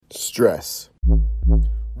stress.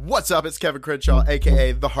 What's up? It's Kevin Crenshaw,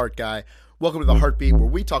 aka The Heart Guy. Welcome to The Heartbeat, where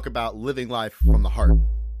we talk about living life from the heart.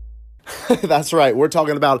 That's right. We're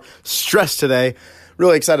talking about stress today.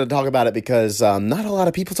 Really excited to talk about it because not a lot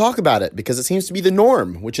of people talk about it because it seems to be the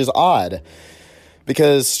norm, which is odd.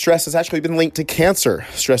 Because stress has actually been linked to cancer.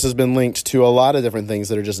 Stress has been linked to a lot of different things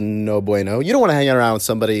that are just no bueno. You don't want to hang around with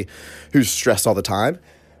somebody who's stressed all the time,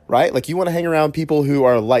 right? Like you want to hang around people who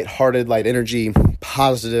are lighthearted, light energy,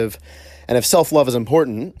 positive. And if self-love is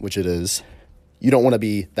important, which it is, you don't want to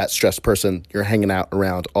be that stressed person you're hanging out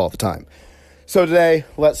around all the time. So today,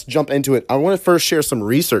 let's jump into it. I want to first share some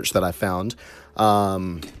research that I found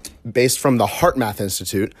based from the HeartMath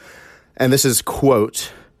Institute. And this is,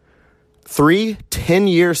 quote, 3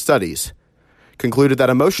 10-year studies concluded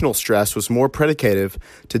that emotional stress was more predicative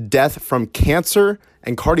to death from cancer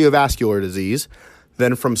and cardiovascular disease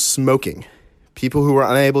than from smoking. People who were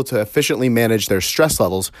unable to efficiently manage their stress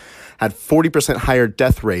levels had 40% higher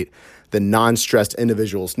death rate than non-stressed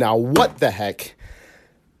individuals. Now, what the heck?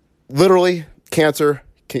 Literally, cancer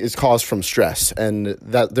is caused from stress. And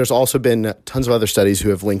that there's also been tons of other studies who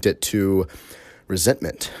have linked it to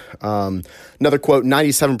resentment. Another quote,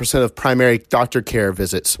 97% of primary doctor care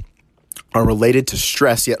visits are related to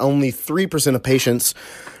stress, yet only 3% of patients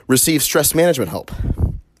receive stress management help.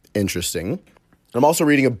 Interesting. I'm also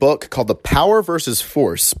reading a book called The Power versus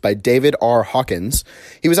Force by David R. Hawkins.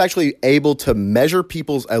 He was actually able to measure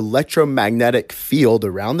people's electromagnetic field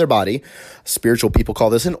around their body. Spiritual people call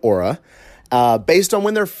this an aura, based on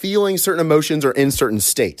when they're feeling certain emotions or in certain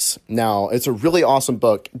states. Now, it's a really awesome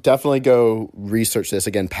book. Definitely go research this.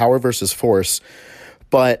 Again, Power versus Force.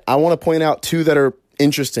 But I want to point out two that are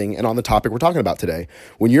interesting and on the topic we're talking about today.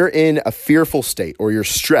 When you're in a fearful state or you're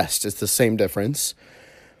stressed, it's the same difference.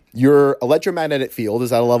 Your electromagnetic field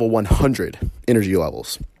is at a level 100 energy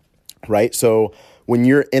levels, right? So when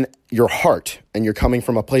you're in your heart and you're coming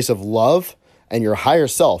from a place of love and your higher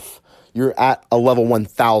self, you're at a level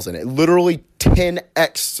 1000. It literally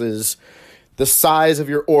 10x's the size of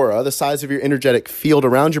your aura, the size of your energetic field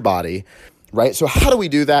around your body, right? So how do we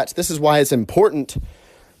do that? This is why it's important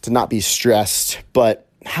to not be stressed, but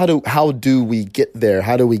how do we get there?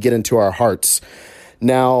 How do we get into our hearts?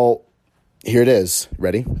 Now, here it is.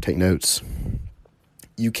 Ready? Take notes.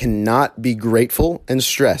 You cannot be grateful and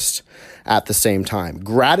stressed at the same time.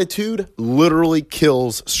 Gratitude literally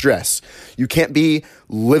kills stress. You can't be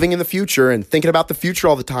living in the future and thinking about the future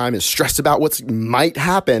all the time and stressed about what might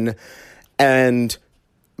happen and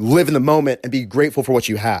live in the moment and be grateful for what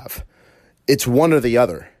you have. It's one or the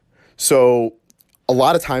other. So a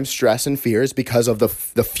lot of times stress and fear is because of the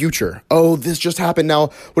future. Oh, this just happened. Now,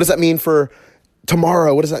 what does that mean for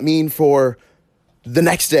tomorrow? What does that mean for the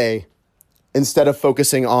next day? Instead of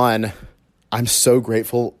focusing on, I'm so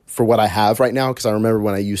grateful for what I have right now, because I remember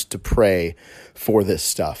when I used to pray for this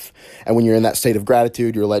stuff. And when you're in that state of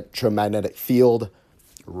gratitude, your electromagnetic field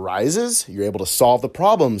rises. You're able to solve the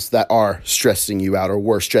problems that are stressing you out or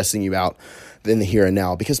were stressing you out in the here and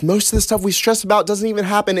now, because most of the stuff we stress about doesn't even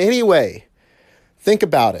happen anyway. Think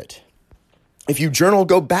about it. If you journal,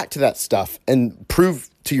 go back to that stuff and prove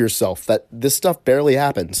to yourself that this stuff barely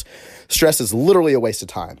happens. Stress is literally a waste of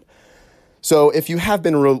time. So if you have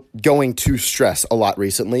been going to stress a lot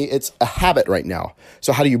recently, it's a habit right now.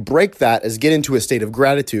 So how do you break that is get into a state of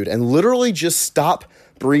gratitude and literally just stop,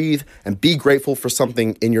 breathe, and be grateful for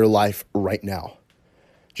something in your life right now.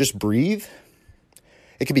 Just breathe.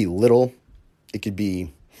 It could be little. It could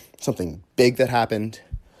be something big that happened.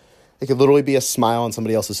 It could literally be a smile on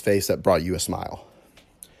somebody else's face that brought you a smile.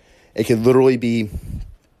 It could literally be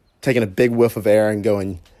taking a big whiff of air and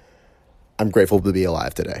going, I'm grateful to be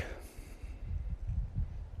alive today.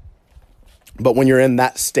 But when you're in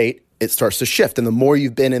that state, it starts to shift. And the more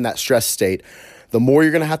you've been in that stress state, the more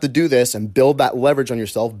you're going to have to do this and build that leverage on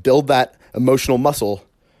yourself, build that emotional muscle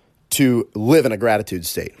to live in a gratitude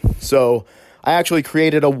state. So I actually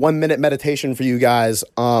created a 1-minute meditation for you guys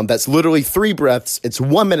that's literally 3 breaths. It's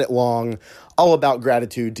 1 minute long, all about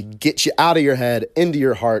gratitude to get you out of your head, into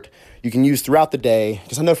your heart. You can use throughout the day,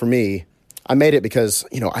 because I know for me, I made it because,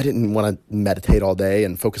 I didn't want to meditate all day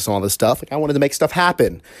and focus on all this stuff. I wanted to make stuff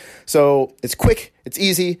happen. So it's quick, it's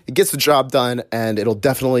easy, it gets the job done, and it'll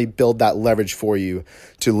definitely build that leverage for you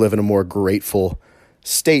to live in a more grateful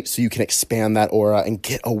state so you can expand that aura and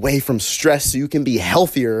get away from stress so you can be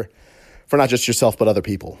healthier for not just yourself, but other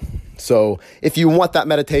people. So if you want that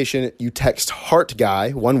meditation, you text Heart Guy,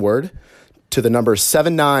 one word, to the number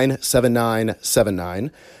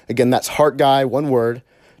 797979. Again, that's Heart Guy, one word,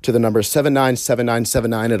 to the number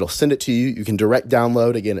 797979. It'll send it to you. You can direct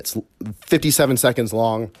download. Again, it's 57 seconds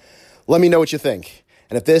long. Let me know what you think.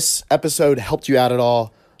 And if this episode helped you out at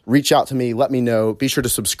all, reach out to me. Let me know. Be sure to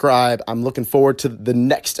subscribe. I'm looking forward to the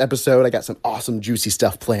next episode. I got some awesome, juicy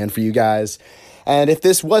stuff planned for you guys. And if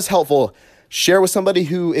this was helpful, share with somebody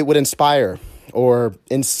who it would inspire or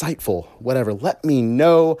insightful, whatever. Let me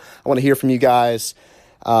know. I want to hear from you guys.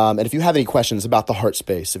 And if you have any questions about the heart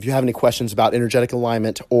space, if you have any questions about energetic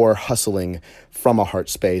alignment or hustling from a heart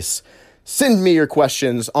space, send me your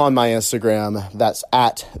questions on my Instagram. That's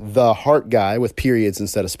at the heart guy with periods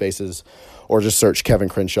instead of spaces, or just search Kevin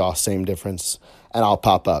Crenshaw, same difference, and I'll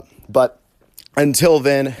pop up. But until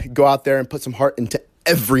then, go out there and put some heart into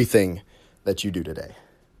everything that you do today.